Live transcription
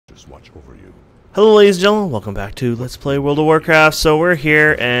shadows watch over you. Hello ladies and gentlemen, welcome back to Let's Play World of Warcraft. So we're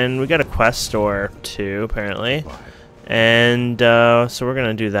here and we got a quest or two apparently. And so we're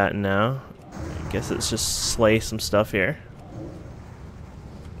gonna do that now. I guess it's just slay some stuff here.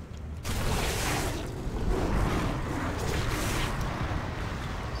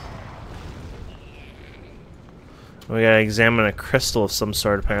 We gotta examine a crystal of some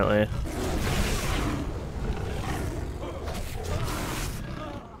sort apparently.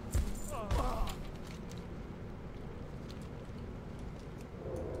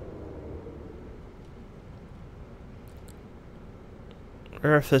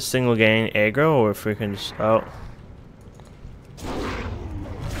 Or if this thing will gain aggro, or if we can just... Oh.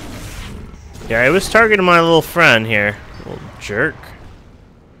 Yeah, I was targeting my little friend here. Little jerk.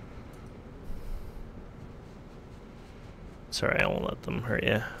 Sorry, I won't let them hurt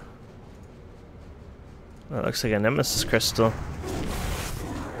you. That looks like a Nemesis crystal.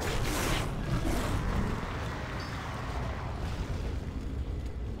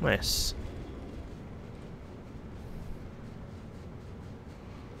 Nice.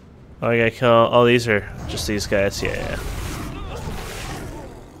 Oh, I gotta kill. Oh, these are just these guys. Yeah.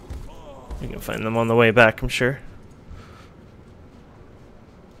 You can find them on the way back, I'm sure.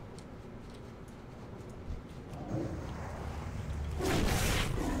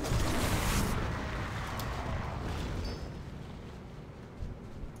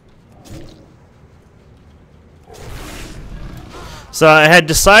 So I had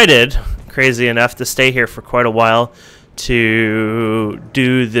decided, crazy enough, to stay here for quite a while to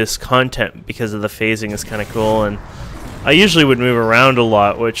do this content because of the phasing is kind of cool, and I usually would move around a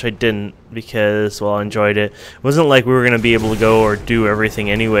lot, which I didn't because, well, I enjoyed it. It wasn't like we were going to be able to go or do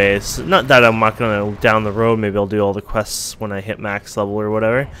everything anyways. Not that I'm not going to down the road, maybe I'll do all the quests when I hit max level or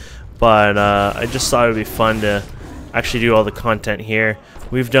whatever, but I just thought it would be fun to actually do all the content here.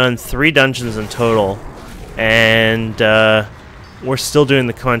 We've done 3 dungeons in total, and we're still doing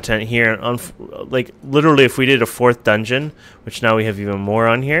the content here. Like, literally, if we did a 4th dungeon, which now we have even more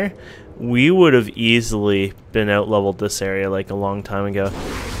on here, we would have easily been out-leveled this area, like, a long time ago.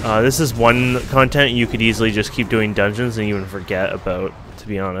 This is one content you could easily just keep doing dungeons and even forget about, to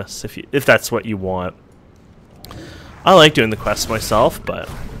be honest, if that's what you want. I like doing the quests myself, but...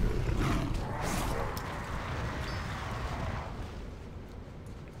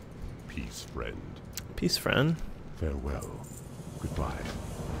 Peace, friend. Peace, friend. Farewell. Goodbye.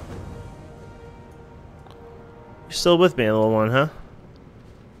 You're still with me, little one, huh?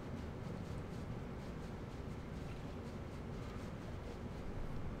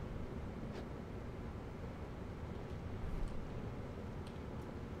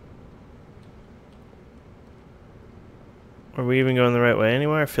 Are we even going the right way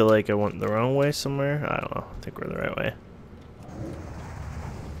anywhere? I feel like I went the wrong way somewhere. I don't know. I think we're the right way.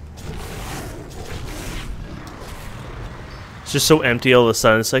 It's just so empty all of a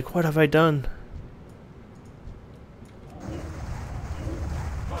sudden. It's like, what have I done?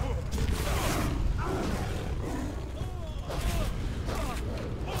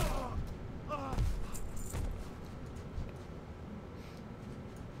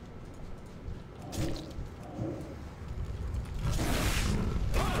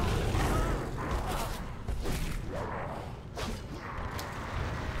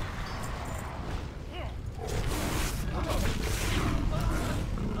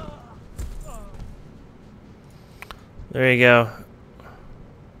 There you go.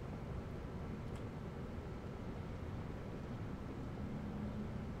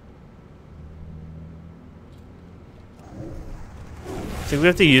 I think we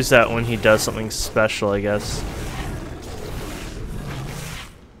have to use that when he does something special, I guess.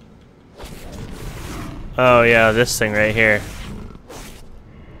 Oh yeah, this thing right here.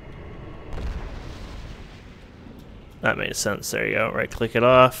 That made sense. There you go. Right click it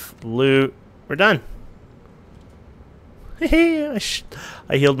off. Loot. We're done. I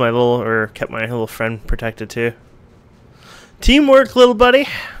healed my little, or kept my little friend protected too. Teamwork, little buddy.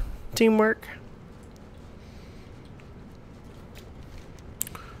 Teamwork.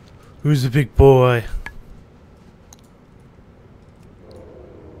 Who's the big boy?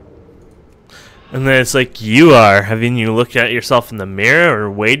 And then it's like, you are. Haven't you looked at yourself in the mirror or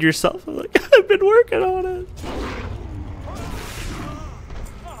weighed yourself? I'm like, I've been working on it.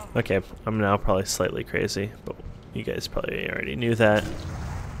 Okay, I'm now probably slightly crazy, but you guys probably already knew that.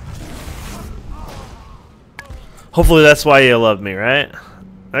 Hopefully that's why you love me, right?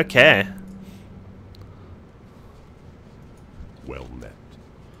 Okay. Well met.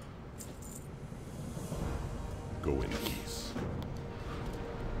 Go in peace.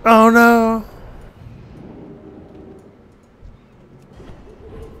 Oh no.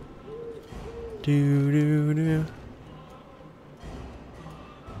 Do do do.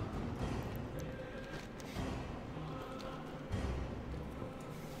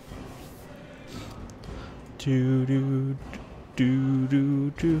 Do do do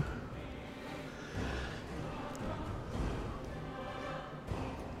do do.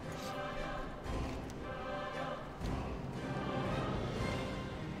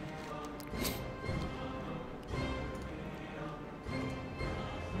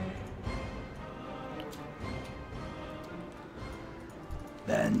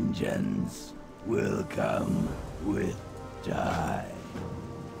 Vengeance will come with time.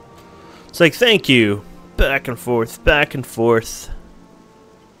 It's like, thank you. Back and forth, back and forth.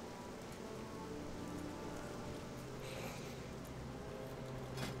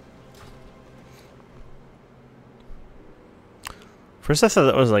 First I thought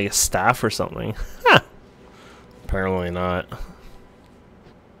that was like a staff or something. Huh. Apparently not.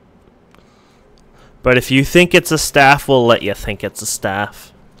 But if you think it's a staff, we'll let you think it's a staff.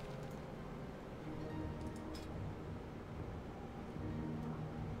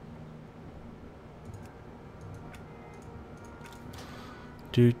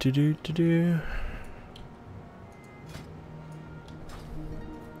 Do do do do do.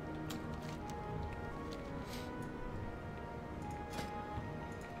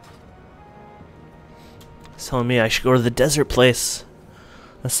 It's telling me I should go to the desert place.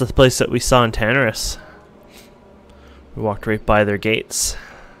 That's the place that we saw in Tannerus. We walked right by their gates.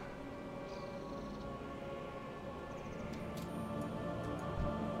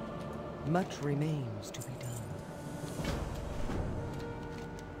 Much remains to be done.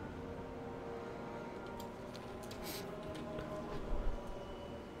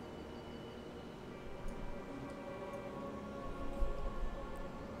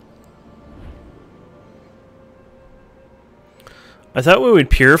 I thought we would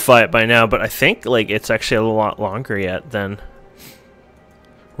purify it by now, but I think like it's actually a lot longer yet than...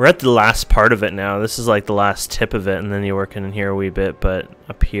 We're at the last part of it now. This is like the last tip of it, and then you work in here a wee bit, but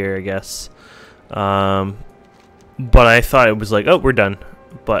up here, I guess. But I thought it was like, oh, we're done.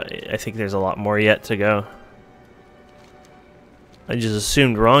 But I think there's a lot more yet to go. I just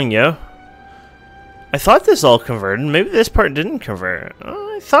assumed wrong, yo. I thought this all converted. Maybe this part didn't convert.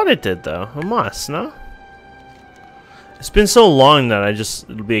 Oh, I thought it did, though. It must, no? It's been so long that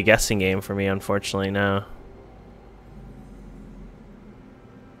it'll be a guessing game for me, unfortunately, now.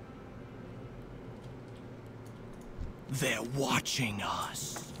 They're watching us.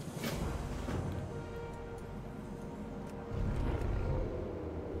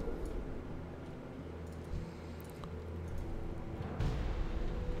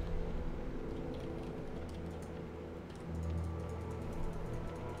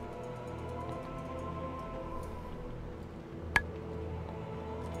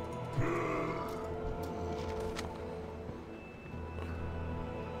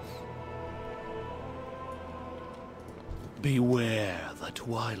 Beware the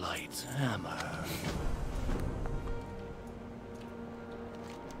Twilight's hammer.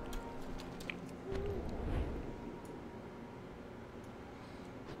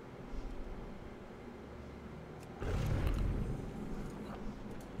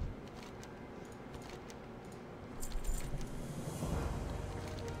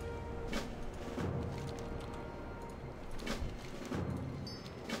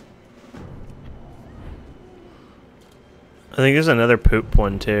 I think there's another poop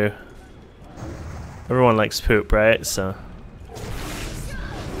one too. Everyone likes poop, right? So.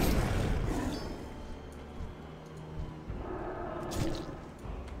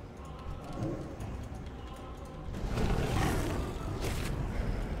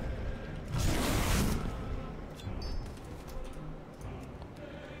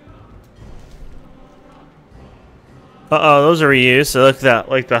 Uh-oh, those are reused. So look at that,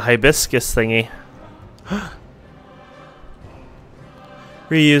 like the hibiscus thingy.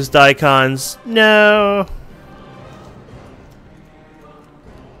 Reused icons. No.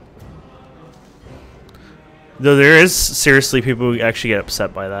 Though there is seriously people who actually get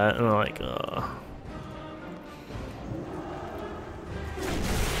upset by that, and I'm like, ugh.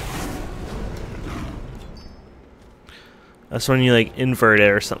 That's when you like invert it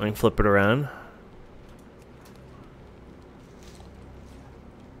or something, flip it around.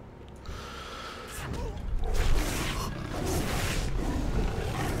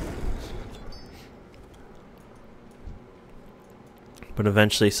 But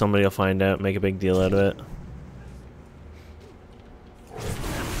eventually somebody will find out, make a big deal out of it.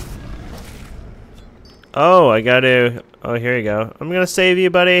 Oh, I gotta... Oh, here you go. I'm gonna save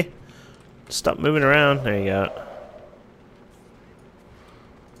you, buddy. Stop moving around. There you go.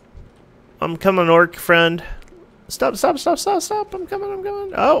 I'm coming, orc friend. Stop, stop, stop, stop, stop. I'm coming, I'm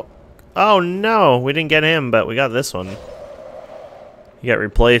coming. Oh. Oh, no. We didn't get him, but we got this one. He got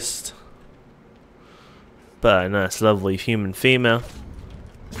replaced by a nice, lovely human female.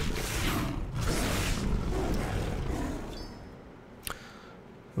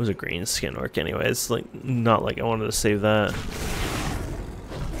 It was a green skin orc anyways. Like, not like I wanted to save that.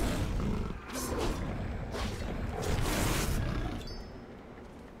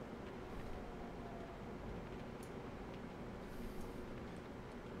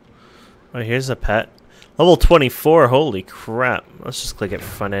 Oh, here's a pet. Level 24, holy crap. Let's just click it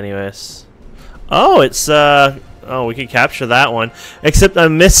for fun anyways. Oh, it's, oh, we could capture that one. Except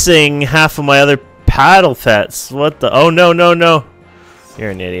I'm missing half of my other paddle pets. What the? Oh, no, no, no. You're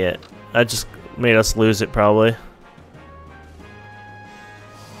an idiot. That just made us lose it, probably.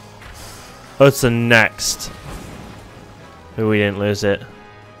 Oh, it's the next. Maybe we didn't lose it.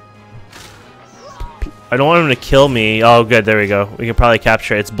 I don't want him to kill me. Oh, good. There we go. We can probably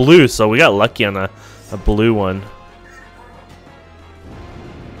capture it. It's blue, so we got lucky on a blue one.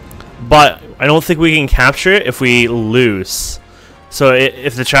 But I don't think we can capture it if we lose. So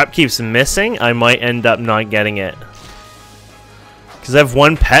if the trap keeps missing, I might end up not getting it. Because I have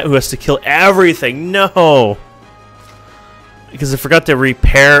one pet who has to kill everything. No! Because I forgot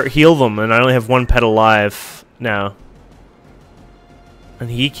to heal them, and I only have one pet alive now. And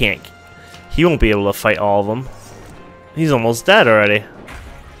he won't be able to fight all of them. He's almost dead already.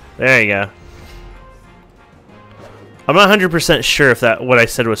 There you go. I'm not 100% sure if what I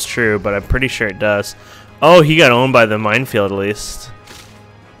said was true, but I'm pretty sure it does. Oh, he got owned by the minefield at least.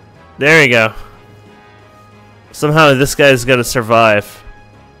 There you go. Somehow this guy's got to survive.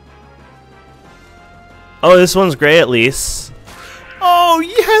 Oh, this one's gray at least. Oh,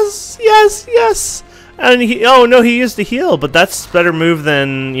 yes, yes, yes. And oh no, he used to heal, but that's a better move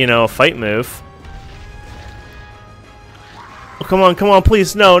than, you know, a fight move. Oh, come on,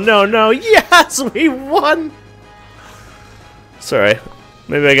 please. No, no, no. Yes, we won. Sorry.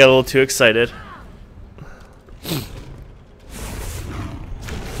 Maybe I got a little too excited.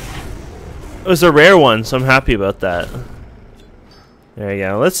 It was a rare one, so I'm happy about that. There you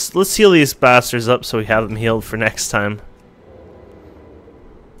go. Let's heal these bastards up so we have them healed for next time.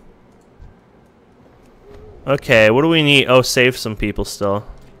 Okay, what do we need? Oh, save some people still.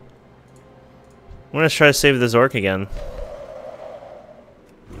 I'm gonna try to save this orc again.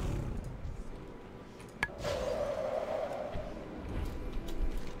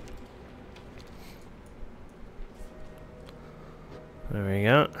 There we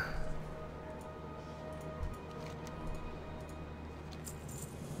go.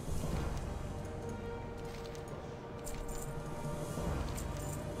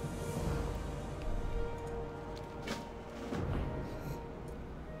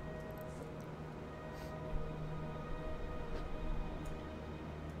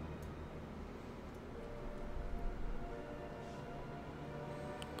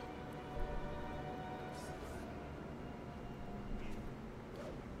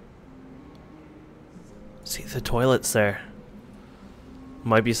 See, the toilet's there.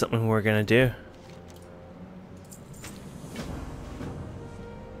 Might be something we're gonna do.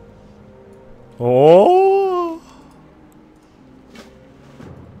 Oh!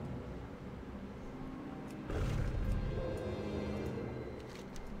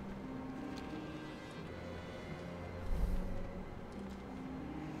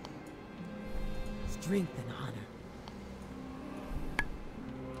 Strength and honor.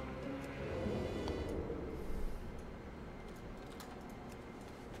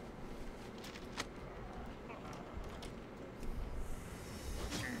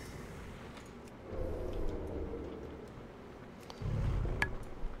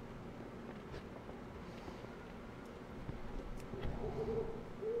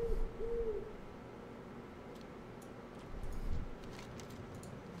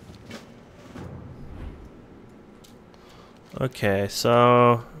 Okay,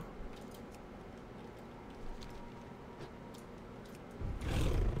 so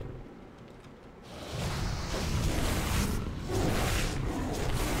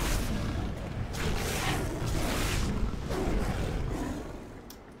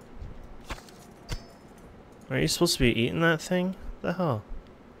are you supposed to be eating that thing? What the hell?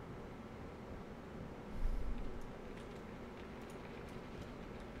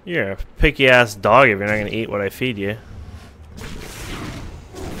 You're a picky ass dog if you're not gonna eat what I feed you.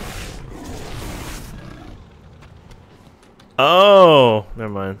 Oh,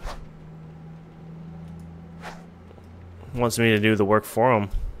 never mind. Wants me to do the work for him.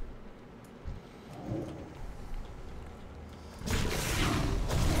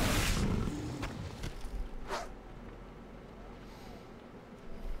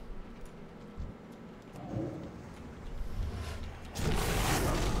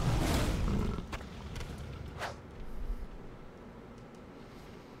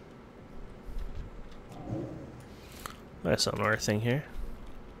 That's another thing here.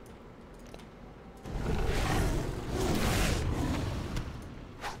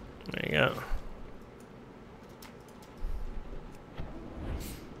 There you go.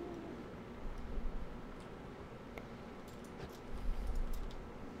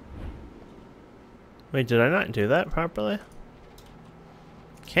 Wait, did I not do that properly?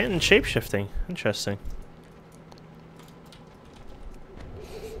 Can't in shapeshifting. Interesting.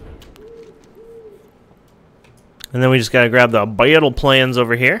 And then we just gotta grab the battle plans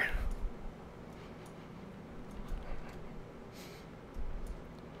over here.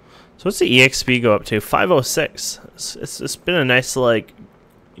 So what's the EXP go up to? 506. It's been a nice, like,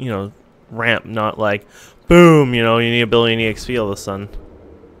 you know, ramp, not like, boom, you know, you need a billion EXP all of a sudden.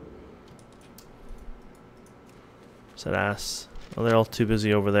 What's that ass? Oh, they're all too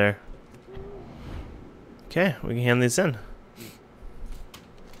busy over there. Okay, we can hand these in.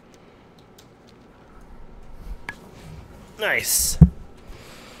 Nice.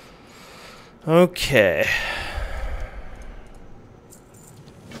 Okay.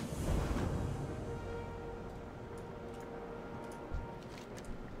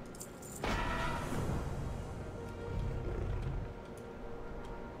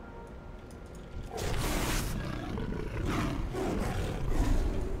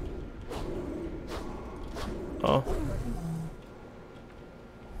 Oh.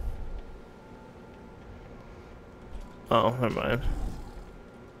 Oh, never mind.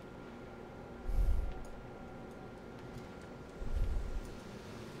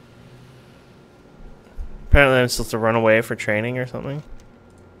 Apparently I'm supposed to run away for training or something.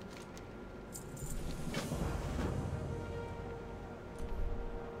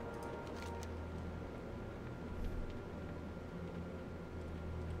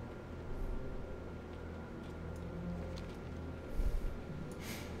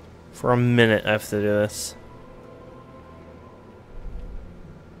 For a minute I have to do this.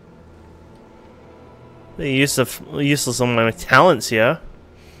 The useless of my talents, yeah.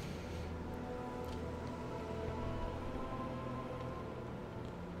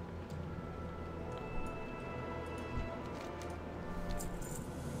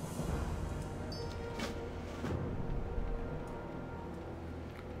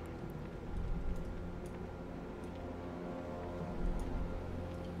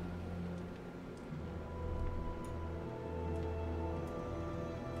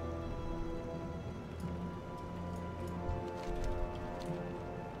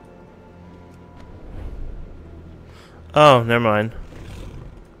 Oh, never mind.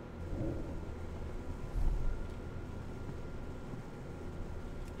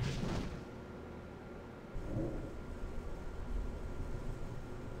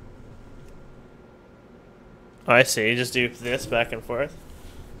 Oh, I see. You just do this back and forth.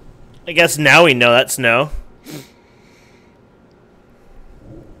 I guess now we know that's no.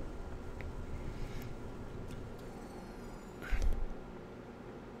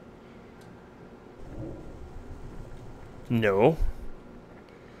 No.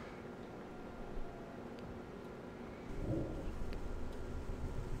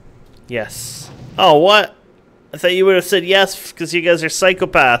 Yes. Oh, what? I thought you would have said yes because you guys are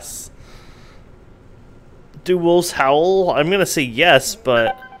psychopaths. Do wolves howl? I'm gonna say yes,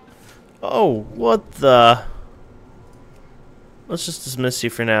 but... Oh, what the... Let's just dismiss you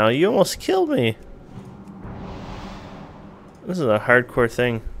for now. You almost killed me. This is a hardcore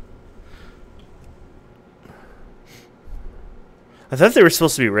thing. I thought they were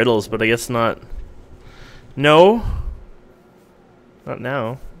supposed to be riddles, but I guess not. No. Not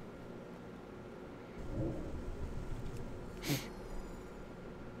now.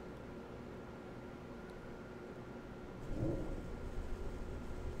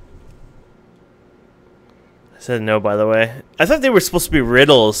 I said no, by the way. I thought they were supposed to be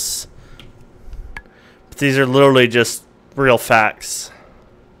riddles. But these are literally just real facts.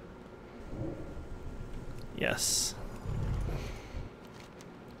 Yes.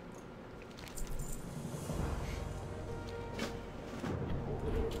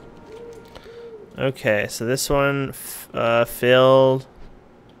 Okay, so this one failed.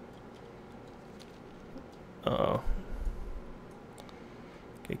 Oh.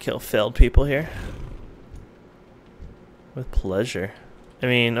 Gonna kill failed people here. With pleasure. I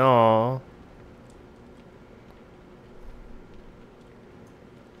mean, oh.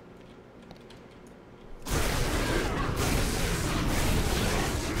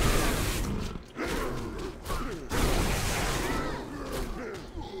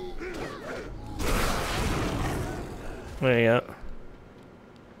 There you go.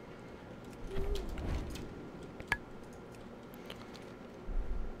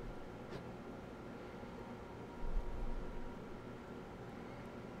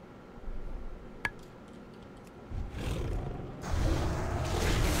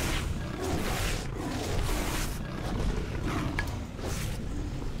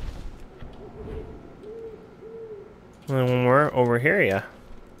 And then one more over here, yeah.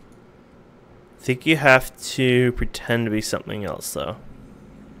 I think you have to pretend to be something else, though.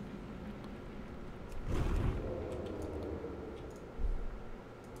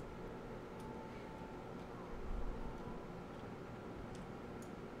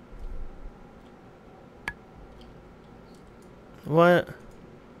 What?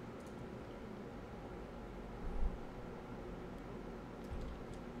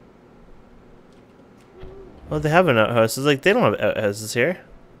 Oh, they have an outhouse. It's like they don't have outhouses here.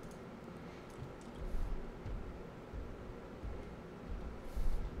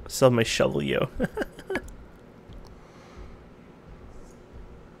 Sell my shovel, yo.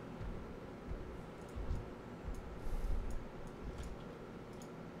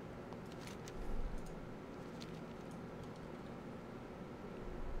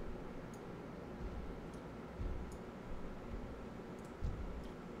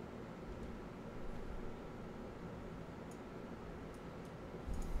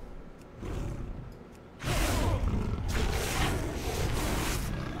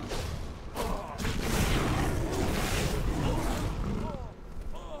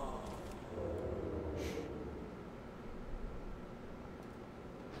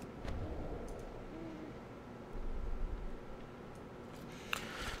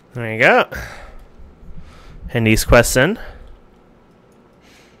 There you go. And these quests in.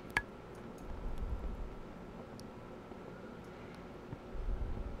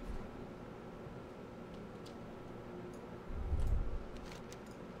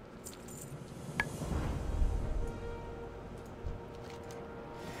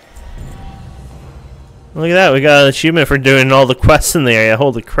 Look at that, we got an achievement for doing all the quests in the area.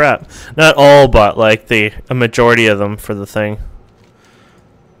 Holy crap. Not all, but like a majority of them for the thing.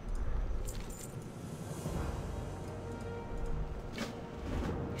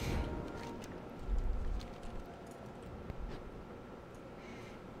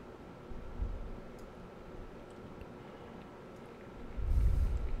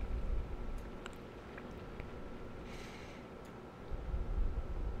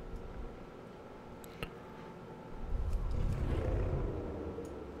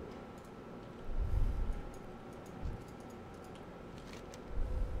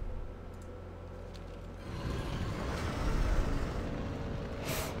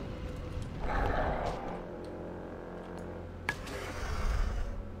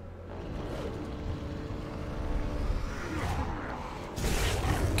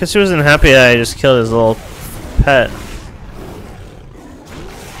 Guess he wasn't happy that I just killed his little pet.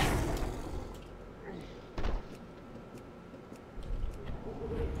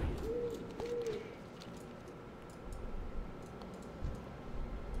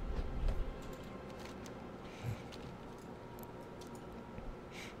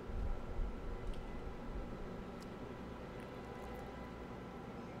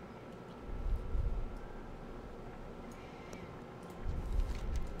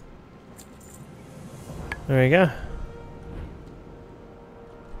 There we go.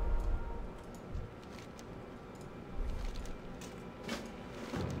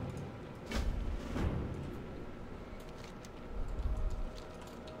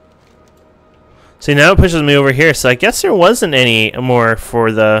 See, now it pushes me over here, so I guess there wasn't any more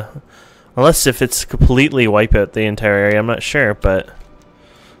for the... Unless if it's completely wipe out the entire area, I'm not sure, but... I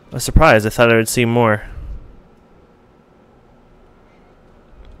was surprised, I thought I would see more.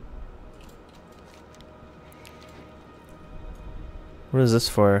 What is this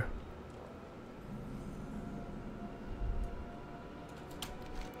for?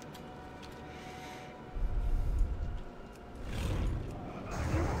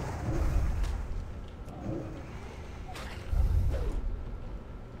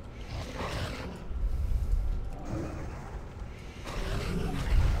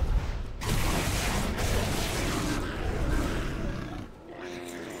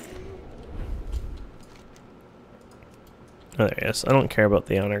 Oh, there it is. I don't care about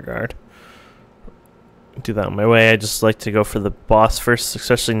the honor guard. Do that on my way. I just like to go for the boss first,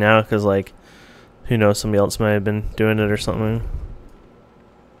 especially now, because, like, who knows, somebody else might have been doing it or something.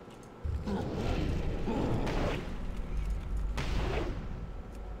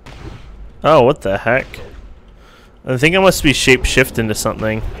 Oh, what the heck? I think I must be shape-shift into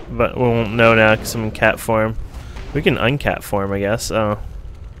something, but we won't know now because I'm in cat form. We can uncat form, I guess. Oh.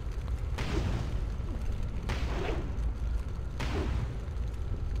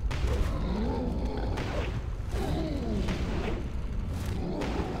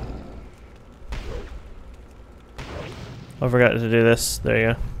 I forgot to do this. There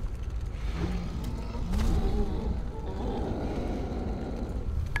you go.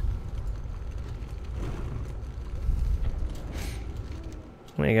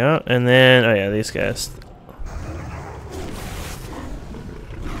 There you go. And then, oh yeah, these guys.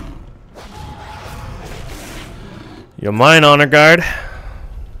 Yo, mine, Honor Guard.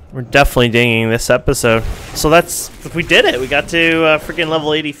 We're definitely dinging this episode. So we did it. We got to freaking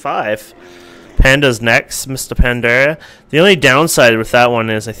level 85. Panda's next, Mr. Pandora. The only downside with that one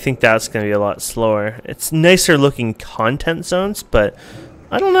is I think that's going to be a lot slower. It's nicer looking content zones, but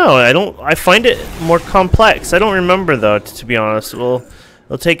I don't know. I find it more complex. I don't remember though, to be honest. It'll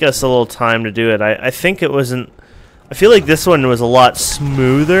take us a little time to do it. I think it wasn't. I feel like this one was a lot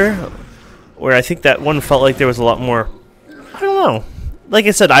smoother, where I think that one felt like there was a lot more. I don't know. Like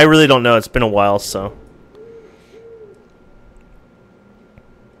I said, I really don't know. It's been a while, so.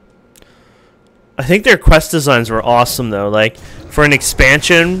 I think their quest designs were awesome, though. Like, for an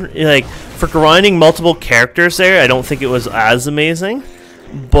expansion, like, for grinding multiple characters there, I don't think it was as amazing.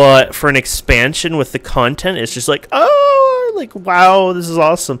 But for an expansion with the content, it's just like, oh, like, wow, this is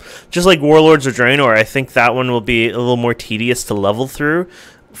awesome. Just like Warlords of Draenor, I think that one will be a little more tedious to level through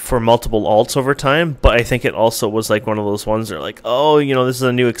for multiple alts over time, but I think it also was like one of those ones that are like, oh, you know, this is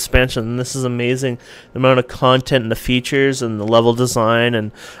a new expansion and this is amazing, the amount of content and the features and the level design,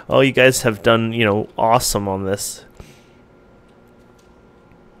 and oh, you guys have done, you know, awesome on this.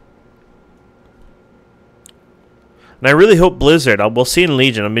 And I really hope Blizzard, we'll see in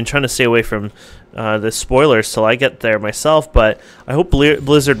Legion, I've been trying to stay away from the spoilers till I get there myself, but I hope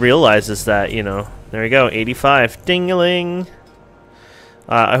Blizzard realizes that, you know, there we go, 85, ding-a-ling.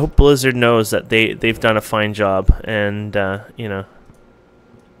 I hope Blizzard knows that they've done a fine job, and you know,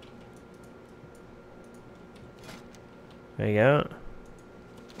 there you go.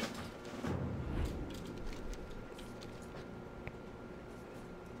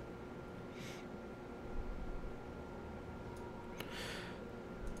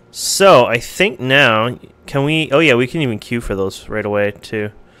 So I think now, can we? Oh yeah, we can even queue for those right away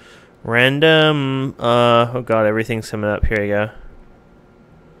too. Random. Oh god, everything's coming up. Here you go.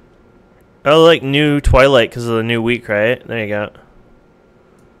 Oh, like new Twilight because of the new week, right? There you go.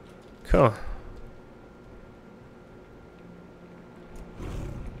 Cool.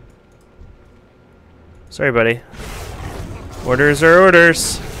 Sorry, buddy. Orders are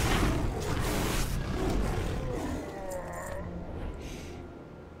orders.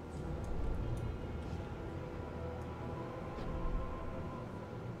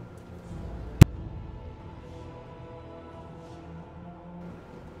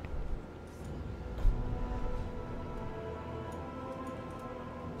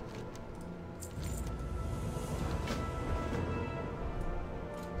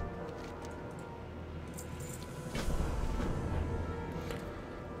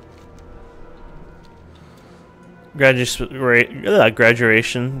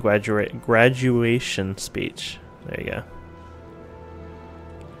 Graduation speech. There you go.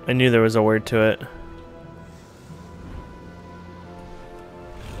 I knew there was a word to it.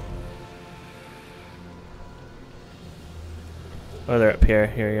 Oh, they're up here.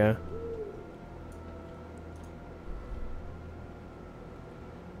 Here you go.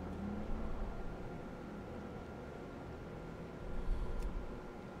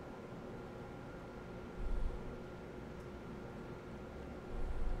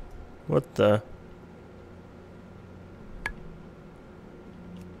 What the?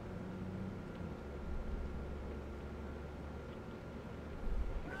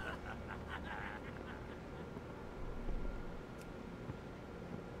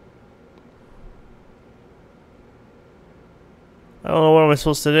 I don't know, what am I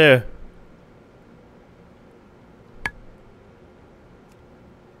supposed to do?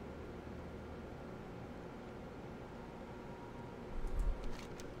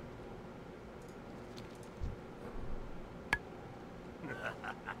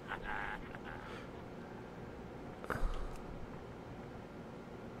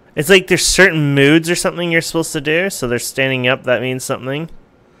 It's like there's certain moods or something you're supposed to do, so they're standing up, that means something.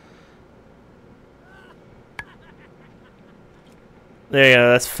 There you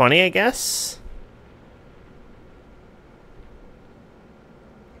go, that's funny, I guess.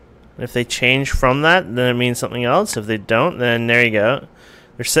 If they change from that, then it means something else. If they don't, then there you go.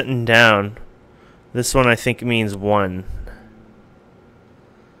 They're sitting down. This one I think means one.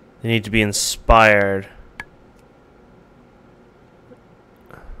 They need to be inspired.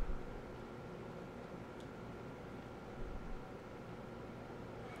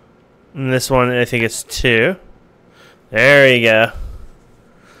 And this one, I think it's 2. There you go.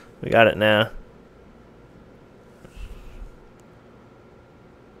 We got it now.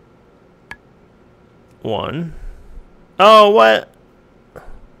 One. Oh, what?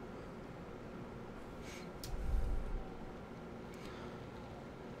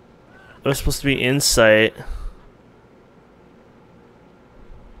 It was supposed to be insight.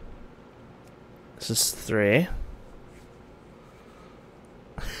 This is 3.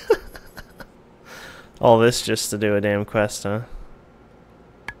 All this just to do a damn quest, huh?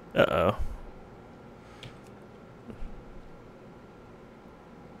 Uh-oh.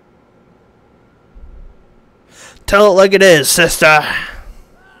 Tell it like it is, sister.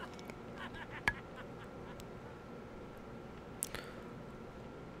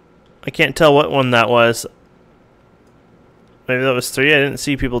 I can't tell what one that was. Maybe that was 3. I didn't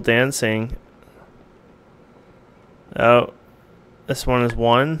see people dancing. Oh, this one is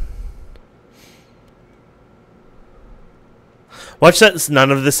 1. Watch that.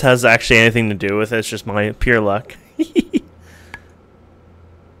 None of this has actually anything to do with it. It's just my pure luck. That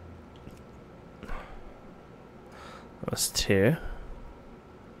was 2.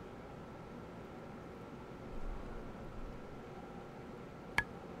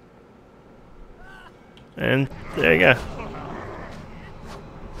 And there you go.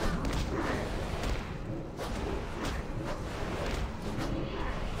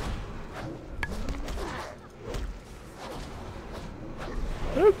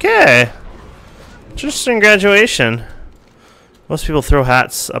 Okay. Interesting graduation. Most people throw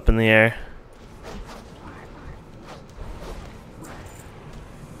hats up in the air.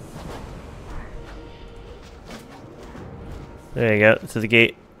 There you go, to the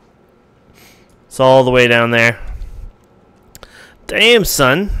gate. It's all the way down there. Damn,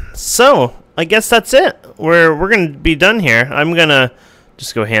 son. So, I guess that's it. We're gonna be done here. I'm gonna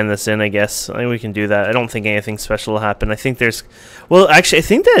just go hand this in, I guess. I think we can do that. I don't think anything special will happen. I think there's... Well, actually, I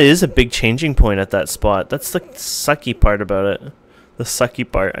think that is a big changing point at that spot. That's the sucky part about it. The sucky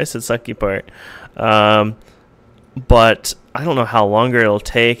part. I said sucky part. But I don't know how longer it'll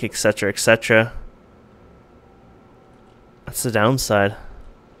take, etc., etc. That's the downside.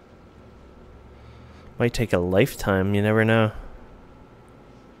 Might take a lifetime, you never know.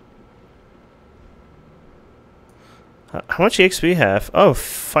 How much EXP do you have? Oh,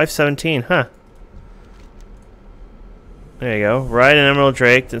 517, huh. There you go. Ride an Emerald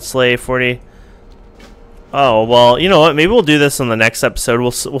Drake, then slay 40. Oh, well, you know what? Maybe we'll do this on the next episode.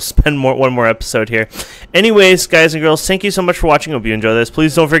 We'll spend one more episode here. Anyways, guys and girls, thank you so much for watching. Hope you enjoy this.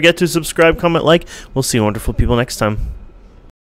 Please don't forget to subscribe, comment, like. We'll see you wonderful people next time.